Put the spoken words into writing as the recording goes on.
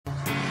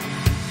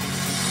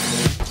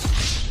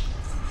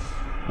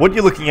What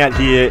you're looking at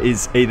here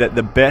is either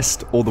the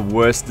best or the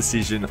worst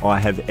decision I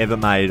have ever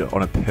made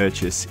on a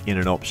purchase in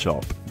an op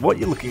shop. What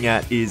you're looking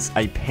at is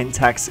a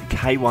Pentax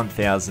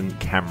K1000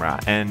 camera,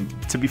 and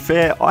to be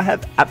fair, I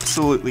have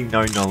absolutely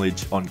no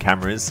knowledge on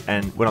cameras,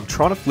 and when I'm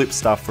trying to flip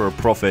stuff for a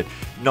profit,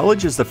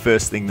 knowledge is the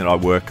first thing that I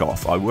work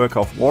off. I work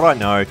off what I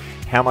know,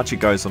 how much it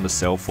goes on to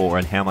sell for,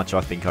 and how much I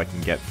think I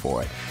can get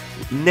for it.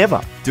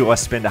 Never do I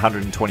spend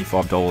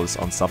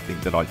 $125 on something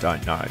that I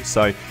don't know.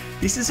 So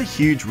this is a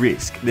huge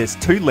risk. There's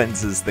two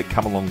lenses that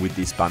come along with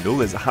this bundle.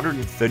 There's a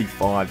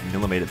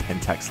 135mm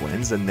Pentax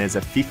lens and there's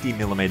a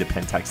 50mm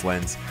Pentax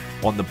lens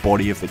on the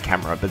body of the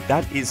camera. But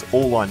that is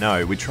all I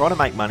know. We're trying to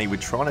make money. We're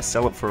trying to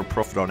sell it for a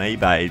profit on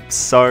eBay.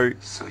 So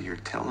you're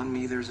telling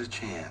me there's a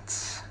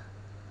chance?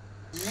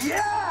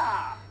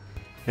 Yeah!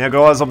 Now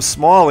guys, I'm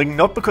smiling,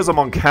 not because I'm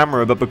on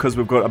camera, but because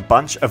we've got a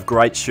bunch of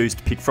great shoes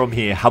to pick from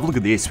here. Have a look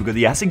at this. We've got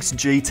the Asics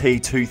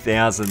GT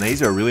 2000.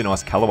 These are a really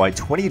nice colorway,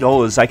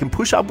 $20. They can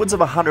push upwards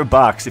of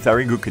 $100 if they're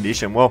in good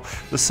condition. Well,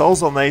 the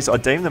soles on these, I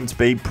deem them to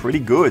be pretty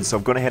good, so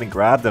I've gone ahead and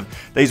grabbed them.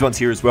 These ones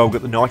here as well, we've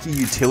got the Nike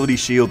Utility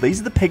Shield.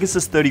 These are the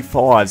Pegasus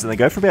 35s, and they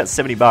go for about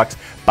 $70.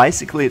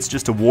 Basically, it's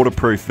just a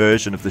waterproof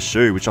version of the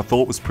shoe, which I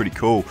thought was pretty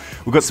cool.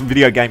 We've got some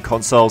video game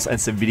consoles and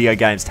some video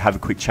games to have a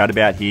quick chat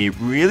about here.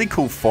 Really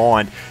cool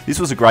find. This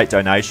was a great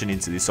donation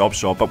into this op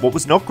shop, but what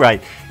was not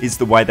great is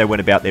the way they went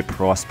about their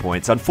price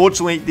points.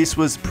 Unfortunately, this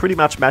was pretty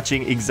much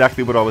matching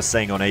exactly what I was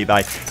seeing on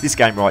eBay. This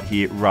game right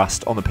here,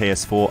 Rust on the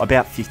PS4,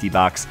 about $50,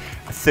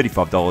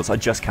 $35. I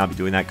just can't be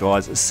doing that,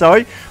 guys.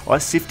 So I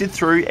sifted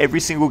through every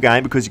single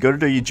game because you've got to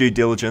do your due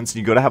diligence and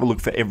you've got to have a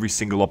look for every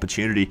single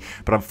opportunity.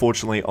 But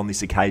unfortunately, on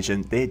this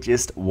occasion, there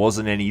just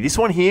wasn't any. This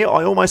one here,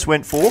 I almost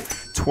went for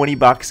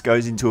 $20,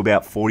 goes into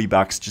about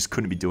 $40. Just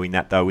couldn't be doing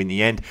that though in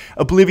the end.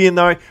 Oblivion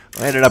though,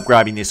 I ended up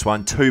grabbing this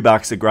one,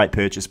 $2, a great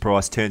purchase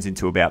price, turns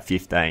into about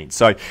 15.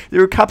 So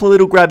there are a couple of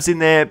little grabs in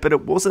there, but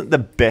it wasn't the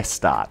best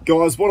start.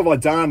 Guys, what have I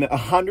done?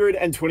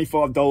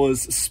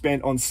 $125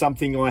 spent on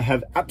something I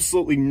have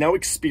absolutely no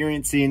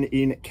experience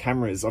in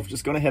cameras. I've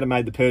just gone ahead and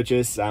made the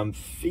purchase.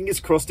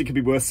 Fingers crossed it could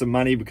be worth some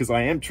money because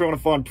I am trying to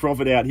find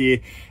profit out here,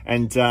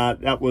 and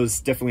that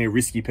was definitely a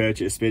risky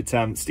purchase. But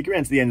stick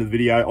around to the end of the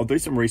video. I'll do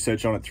some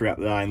research on it throughout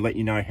the day and let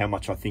you know how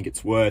much I think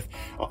it's worth.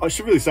 I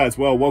should really say as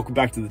well, welcome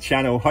back to the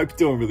channel. Hope you're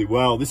doing really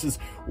well. This is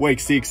week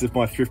 6 of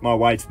my Thrift My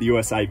Way to the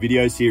USA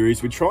video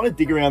series. We're trying to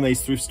dig around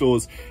these thrift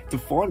stores to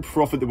find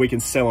profit that we can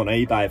sell on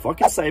eBay. If I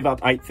can save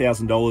up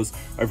 $8,000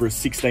 over a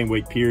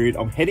 16-week period,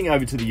 I'm heading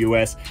over to the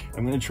US.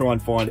 I'm going to try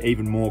and find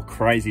even more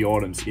crazy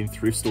items in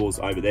thrift stores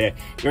over there.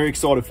 Very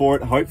excited for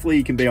it. Hopefully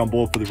you can be on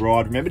board for the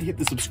ride. Remember to hit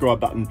the subscribe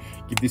button,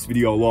 give this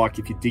video a like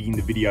if you're digging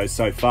the video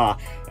so far,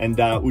 and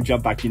we'll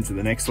jump back into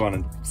the next one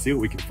and see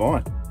what we can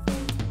find.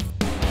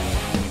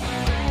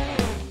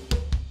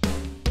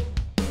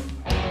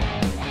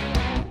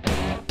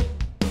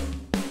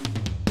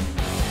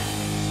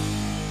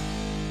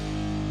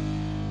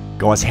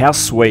 Guys, how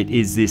sweet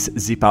is this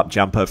zip-up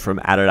jumper from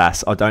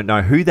Adidas? I don't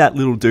know who that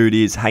little dude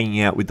is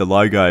hanging out with the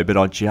logo, but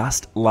I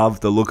just love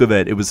the look of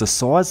it. It was a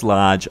size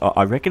large.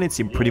 I reckon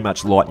it's in pretty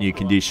much light new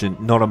condition,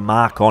 not a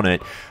mark on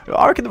it.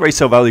 I reckon the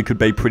resale value could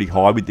be pretty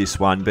high with this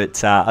one,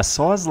 but a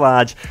size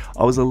large,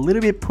 I was a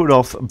little bit put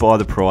off by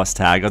the price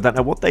tag. I don't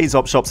know what these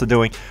op shops are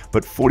doing,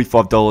 but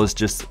 $45,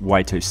 just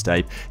way too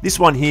steep. This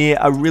one here,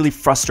 a really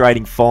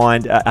frustrating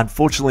find.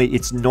 Unfortunately,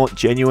 it's not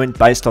genuine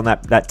based on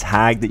that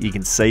tag that you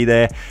can see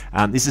there.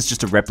 This is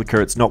just a replica.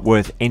 It's not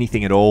worth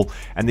anything at all.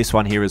 And this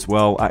one here as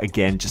well,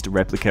 again, just a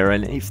replica.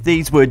 And if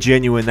these were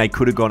genuine, they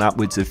could have gone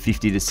upwards of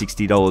 $50 to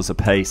 $60 a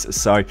piece.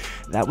 So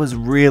that was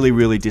really,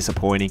 really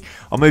disappointing.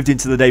 I moved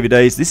into the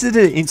DVDs. This is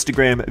an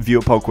Instagram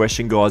viewer poll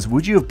question, guys.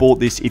 Would you have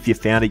bought this if you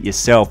found it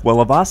yourself?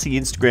 Well, I've asked the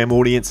Instagram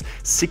audience,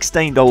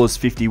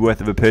 $16.50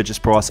 worth of a purchase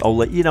price. I'll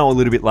let you know a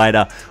little bit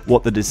later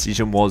what the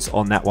decision was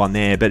on that one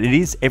there. But it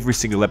is every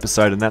single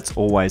episode, and that's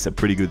always a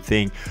pretty good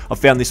thing. I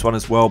found this one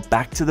as well,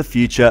 Back to the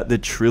Future, the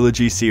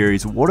trilogy series.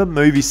 What a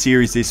movie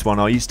series this one.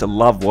 I used to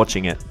love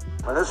watching it.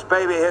 When this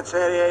baby hits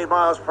 88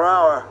 miles per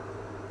hour,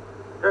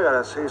 you're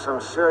gonna see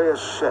some serious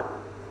shit.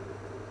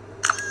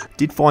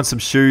 Did find some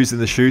shoes in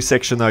the shoe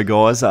section though,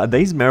 guys.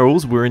 These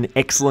Merrells were in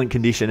excellent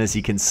condition, as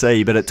you can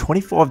see, but at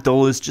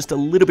 $25, just a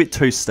little bit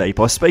too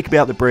steep. I speak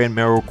about the brand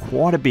Merrell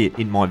quite a bit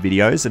in my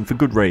videos, and for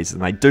good reason.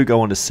 They do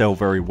go on to sell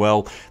very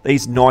well.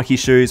 These Nike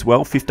shoes,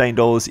 well,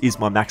 $15 is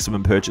my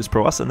maximum purchase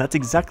price, and that's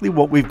exactly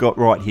what we've got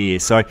right here.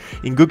 So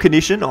in good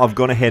condition, I've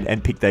gone ahead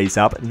and picked these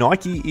up.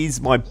 Nike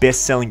is my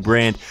best-selling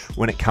brand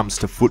when it comes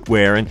to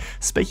footwear, and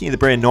speaking of the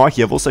brand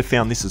Nike, I've also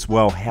found this as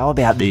well. How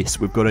about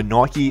this? We've got a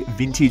Nike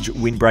vintage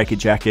windbreaker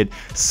jacket,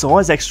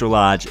 size extra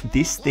large.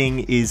 This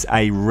thing is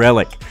a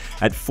relic.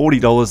 At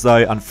 $40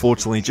 though,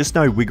 unfortunately, just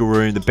no wiggle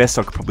room. The best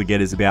I could probably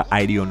get is about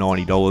 $80 or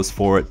 $90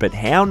 for it, but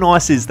how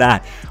nice is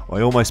that?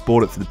 I almost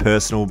bought it for the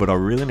personal, but I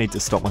really need to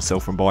stop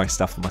myself from buying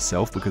stuff for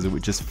myself because it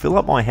would just fill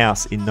up my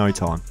house in no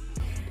time.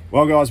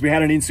 Well guys, we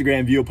had an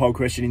Instagram viewer poll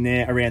question in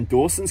there around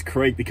Dawson's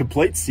Creek, the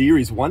complete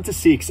series 1 to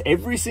 6,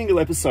 every single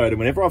episode. And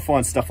whenever I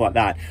find stuff like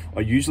that, I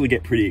usually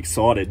get pretty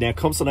excited. Now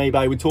comps on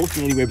eBay, we're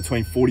talking anywhere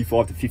between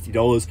 $45 to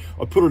 $50.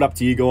 I put it up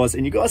to you guys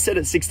and you guys said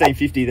at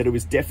 $16.50 that it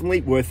was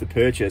definitely worth the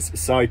purchase.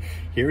 So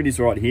here it is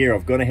right here.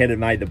 I've gone ahead and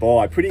made the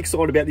buy. Pretty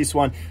excited about this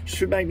one.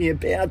 Should make me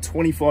about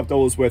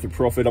 $25 worth of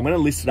profit. I'm going to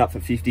list it up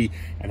for $50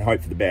 and hope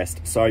for the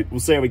best. So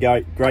we'll see how we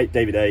go. Great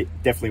DVD,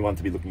 definitely one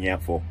to be looking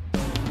out for.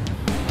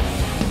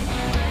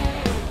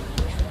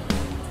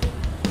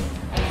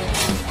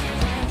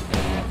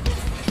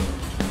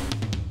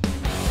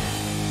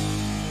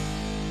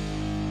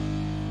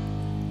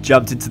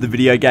 Jumped into the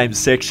video game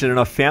section and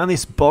I found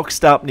this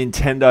boxed up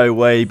Nintendo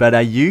Wii, but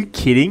are you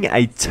kidding?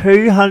 A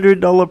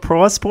 $200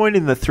 price point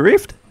in the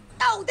thrift?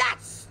 Oh,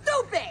 that's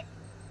stupid!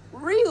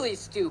 Really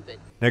stupid.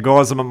 Now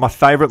guys, I'm at my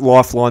favourite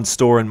Lifeline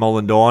store in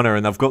Mollendina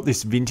and they've got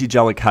this vintage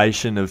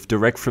allocation of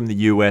direct from the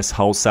US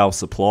wholesale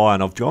supply,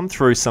 and I've gone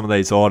through some of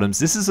these items.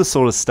 This is the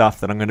sort of stuff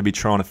that I'm going to be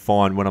trying to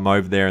find when I'm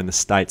over there in the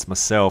States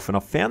myself, and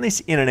I found this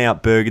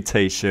In-N-Out Burger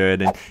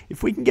t-shirt, and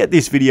if we can get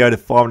this video to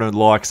 500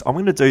 likes, I'm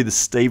going to do the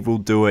Steve Will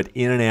Do It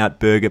In-N-Out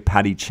Burger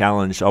Patty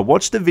Challenge. I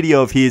watched a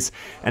video of his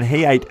and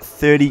he ate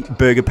 30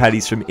 burger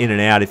patties from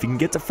In-N-Out. If he can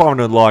get to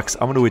 500 likes,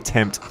 I'm going to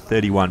attempt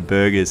 31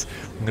 burgers.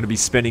 I'm going to be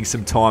spending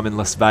some time in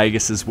Las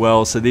Vegas as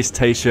well, so this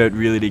t-shirt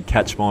really did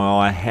catch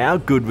my eye. How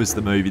good was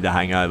the movie The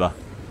Hangover?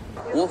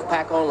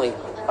 Wolfpack only.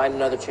 Find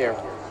another chair.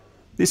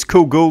 This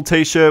Cool Ghoul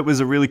t-shirt was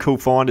a really cool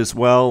find as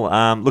well.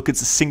 Look,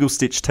 it's a single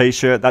stitch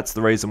t-shirt. That's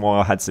the reason why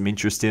I had some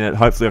interest in it.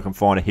 Hopefully I can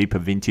find a heap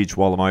of vintage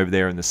while I'm over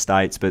there in the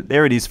States. But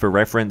there it is for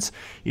reference.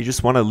 You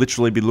just want to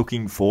literally be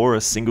looking for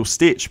a single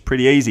stitch.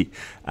 Pretty easy.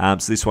 So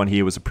this one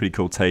here was a pretty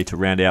cool tee to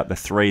round out the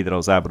 3 that I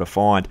was able to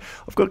find.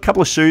 I've got a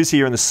couple of shoes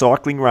here in the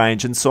cycling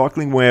range, and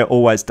cycling wear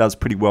always does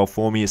pretty well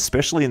for me,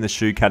 especially in the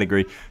shoe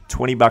category.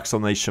 20 bucks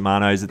on these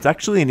Shimano's. It's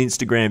actually an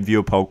Instagram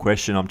viewer poll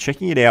question. I'm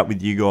checking it out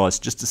with you guys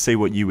just to see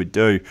what you would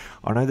do.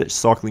 I know that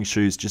cycling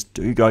shoes just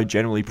do go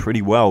generally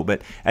pretty well,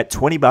 but at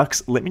 20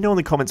 bucks, let me know in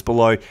the comments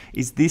below,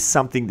 is this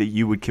something that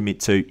you would commit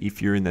to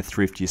if you're in the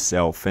thrift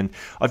yourself? And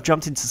I've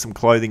jumped into some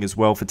clothing as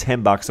well for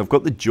 10 bucks. I've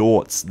got the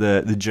jorts,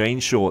 the jean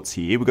shorts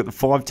here. We've got the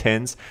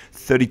 510s,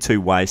 32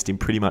 waist in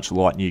pretty much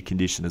light new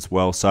condition as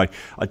well. So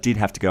I did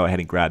have to go ahead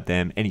and grab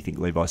them. Anything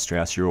Levi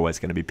Strauss, you're always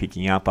going to be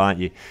picking up, aren't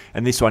you?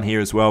 And this one here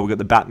as well, we've got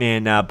the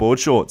Batman board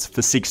shorts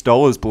for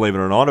 $6, believe it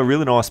or not. A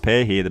really nice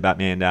pair here, the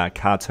Batman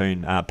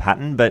cartoon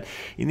pattern, but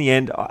in the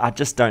end, I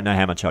just don't know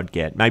how much I'd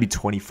get. Maybe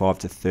 25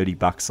 to 30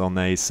 bucks on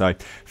these. So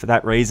for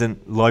that reason,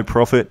 low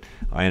profit,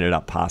 I ended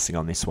up passing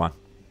on this one.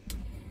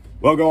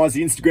 Well guys,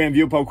 the Instagram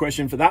viewer poll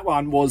question for that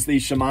one was the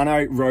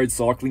Shimano road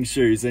cycling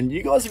shoes, and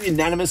you guys have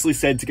unanimously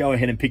said to go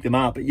ahead and pick them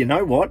up, but you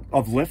know what?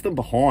 I've left them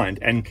behind,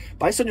 and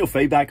based on your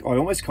feedback, I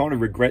almost kind of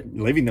regret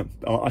leaving them.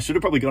 I should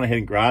have probably gone ahead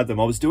and grabbed them.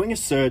 I was doing a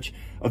search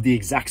of the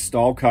exact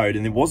style code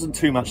and there wasn't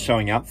too much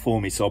showing up for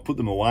me, so I put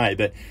them away.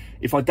 But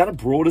if I'd done a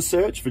broader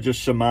search for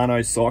just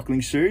Shimano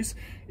cycling shoes,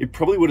 it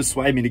probably would have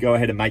swayed me to go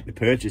ahead and make the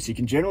purchase. You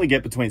can generally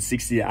get between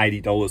 $60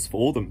 to $80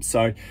 for them.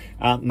 So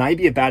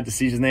maybe a bad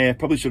decision there.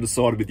 Probably should have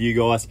sided with you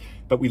guys,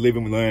 but we live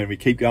and we learn. We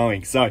keep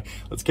going. So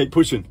let's keep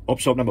pushing. Op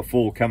shop number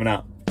 4 coming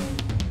up.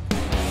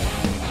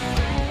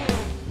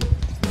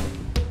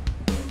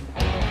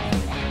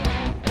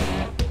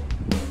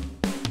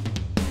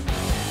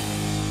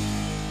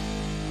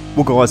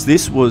 Well guys,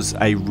 this was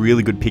a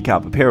really good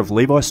pickup, a pair of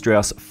Levi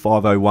Strauss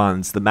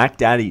 501s, the Mac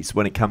Daddies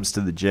when it comes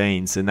to the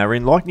jeans, and they were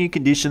in like new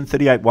condition,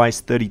 38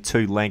 waist,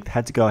 32 length.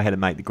 Had to go ahead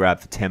and make the grab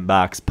for 10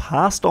 bucks.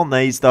 Passed on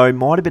these though,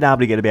 might have been able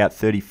to get about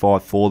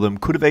 35 for them.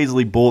 Could have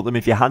easily bought them.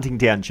 If you're hunting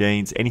down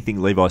jeans,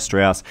 anything Levi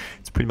Strauss,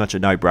 it's pretty much a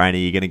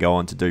no-brainer. You're going to go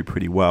on to do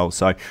pretty well.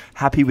 So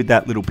happy with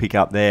that little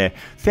pickup there.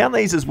 Found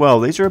these as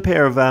well. These are a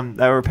pair of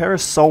they were a pair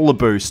of Solar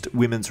Boost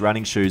women's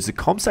running shoes. The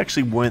comps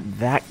actually weren't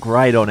that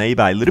great on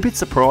eBay. A little bit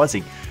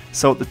surprising.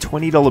 So at the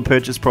 $20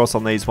 purchase price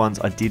on these ones,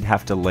 I did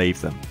have to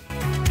leave them.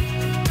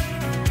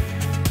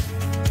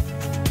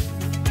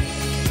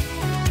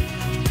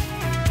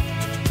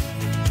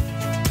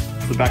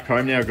 So back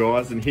home now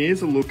guys, and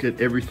here's a look at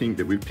everything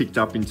that we've picked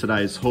up in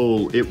today's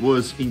haul. It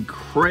was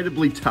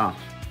incredibly tough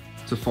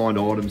to find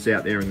items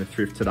out there in the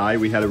thrift today.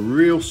 We had a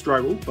real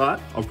struggle, but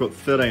I've got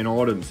 13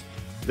 items.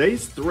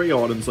 These 3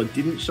 items I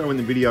didn't show in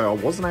the video. I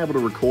wasn't able to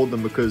record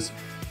them because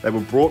they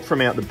were brought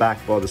from out the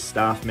back by the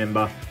staff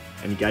member,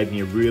 and he gave me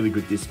a really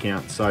good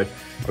discount. So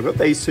I got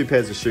these 2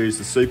 pairs of shoes,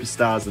 the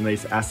Superstars and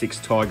these Asics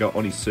Tiger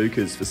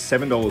Onitsukas for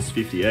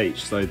 $7.50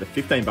 each. So the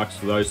 15 bucks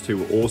for those 2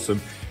 were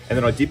awesome. And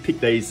then I did pick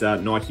these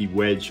Nike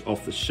Wedge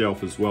off the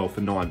shelf as well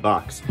for 9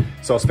 bucks.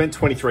 So I spent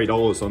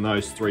 $23 on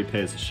those 3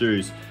 pairs of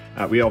shoes.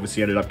 We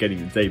obviously ended up getting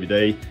the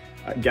DVD,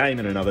 a game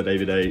and another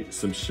DVD,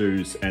 some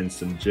shoes and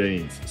some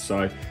jeans.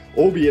 So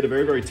albeit a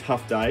very, very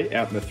tough day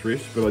out in the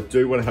thrift, but I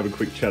do want to have a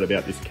quick chat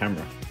about this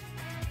camera.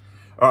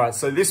 All right,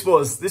 so this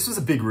was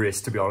a big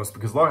risk, to be honest,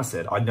 because like I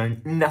said, I know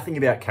nothing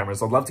about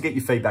cameras. I'd love to get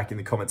your feedback in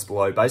the comments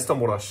below based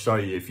on what I show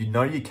you. If you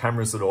know your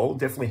cameras at all,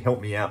 definitely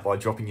help me out by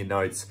dropping your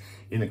notes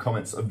in the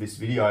comments of this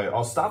video.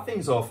 I'll start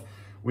things off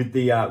with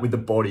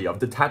the body. I've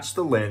detached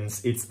the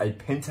lens. It's a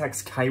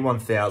Pentax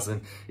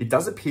K1000. It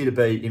does appear to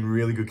be in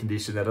really good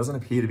condition. There doesn't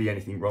appear to be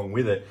anything wrong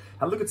with it.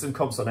 Have a look at some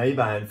comps on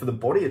eBay, and for the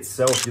body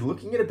itself, you're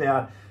looking at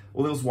about,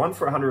 well, there was one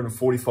for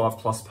 145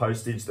 plus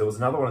postage. There was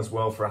another one as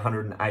well for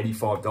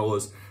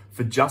 $185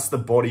 for just the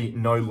body,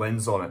 no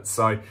lens on it.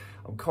 So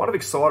I'm kind of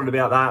excited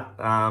about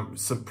that.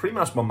 So pretty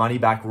much my money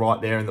back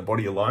right there in the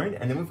body alone.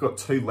 And then we've got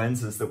two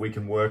lenses that we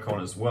can work on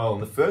as well.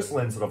 And the first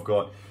lens that I've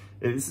got,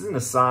 this is an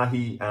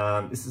Asahi.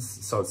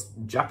 So it's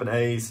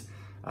Japanese,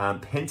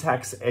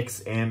 Pentax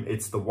XM.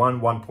 It's the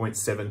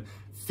 1.7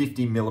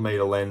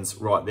 50mm lens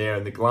right there.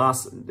 And the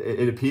glass,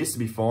 it appears to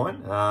be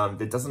fine.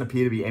 There doesn't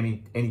appear to be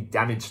any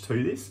damage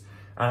to this.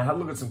 I had a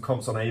look at some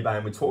comps on eBay,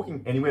 and we're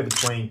talking anywhere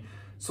between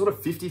sort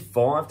of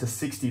 $55 to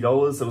 $60.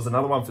 There was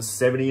another one for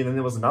 $70, and then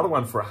there was another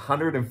one for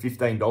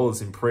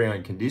 $115 in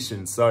pre-owned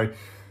condition. So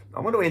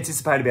I'm going to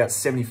anticipate about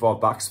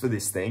 $75 for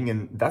this thing,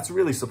 and that's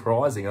really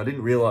surprising. I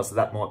didn't realize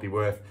that might be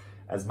worth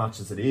as much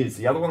as it is.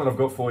 The other one that I've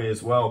got for you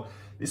as well,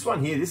 this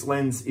one here, this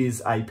lens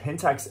is a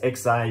Pentax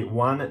XA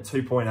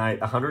 2.8,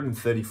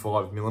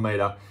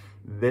 135mm.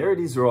 There it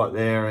is right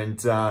there, and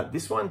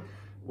this one,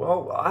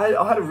 well, I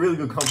had a really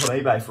good comp on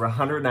eBay for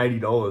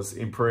 $180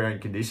 in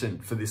pre-owned condition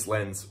for this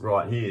lens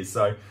right here.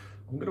 So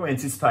I'm going to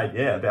anticipate,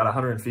 yeah, about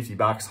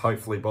 $150,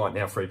 hopefully buy it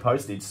now free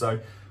postage.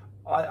 So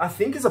I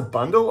think as a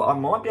bundle, I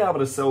might be able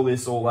to sell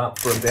this all up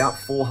for about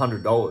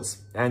 $400.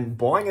 And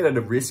buying it at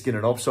a risk in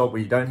an op shop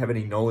where you don't have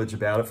any knowledge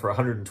about it for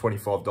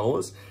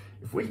 $125,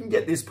 if we can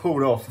get this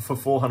pulled off for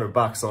 $400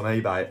 on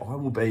eBay, I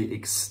will be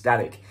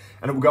ecstatic.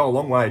 And it will go a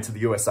long way to the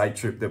USA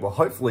trip that we're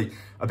hopefully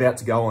about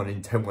to go on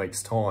in 10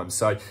 weeks' time.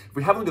 So if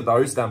we have a look at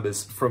those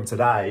numbers from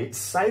today,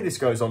 say this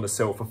goes on to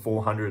sell for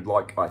 $400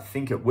 like I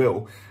think it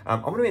will,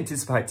 I'm going to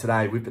anticipate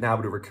today we've been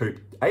able to recoup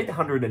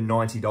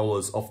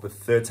 $890 off the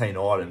 13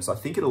 items. I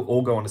think it'll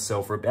all go on to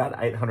sell for about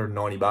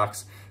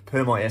 $890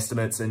 per my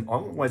estimates, and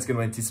I'm always going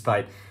to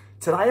anticipate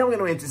today I'm going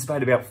to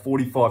anticipate about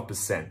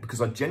 45% because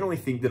I generally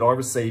think that I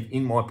receive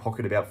in my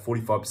pocket about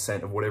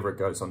 45% of whatever it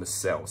goes on to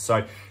sell.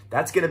 So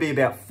that's going to be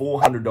about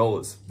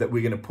 $400 that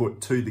we're going to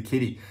put to the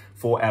kitty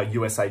for our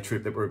USA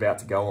trip that we're about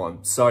to go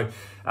on. So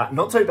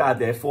not too bad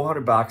there,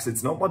 $400.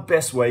 It's not my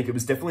best week. It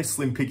was definitely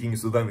slim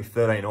pickings with only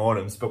 13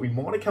 items, but we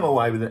might have come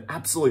away with an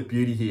absolute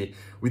beauty here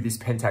with this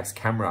Pentax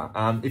camera.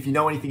 If you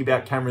know anything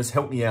about cameras,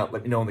 help me out.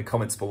 Let me know in the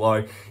comments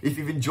below. If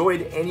you've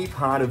enjoyed any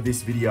part of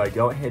this video,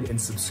 go ahead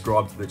and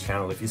subscribe to the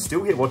channel. If you're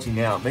still here watching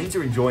now, it means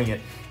you're enjoying it,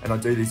 and I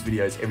do these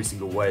videos every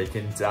single week.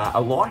 And a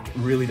like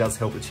really does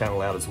help the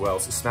channel out as well.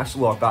 So smash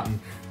the like button.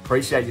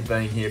 Appreciate you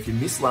being here. If you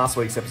missed last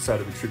week's episode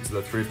of the Trip to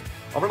the Thrift,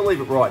 I'm going to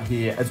leave it right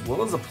here, as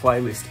well as a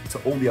playlist to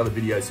all the other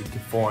videos you can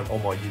find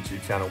on my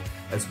YouTube channel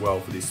as well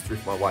for this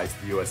Thrift My Way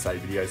to the USA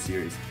video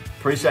series.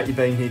 Appreciate you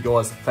being here,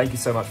 guys. Thank you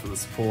so much for the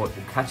support.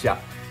 We'll catch you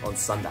on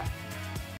Sunday.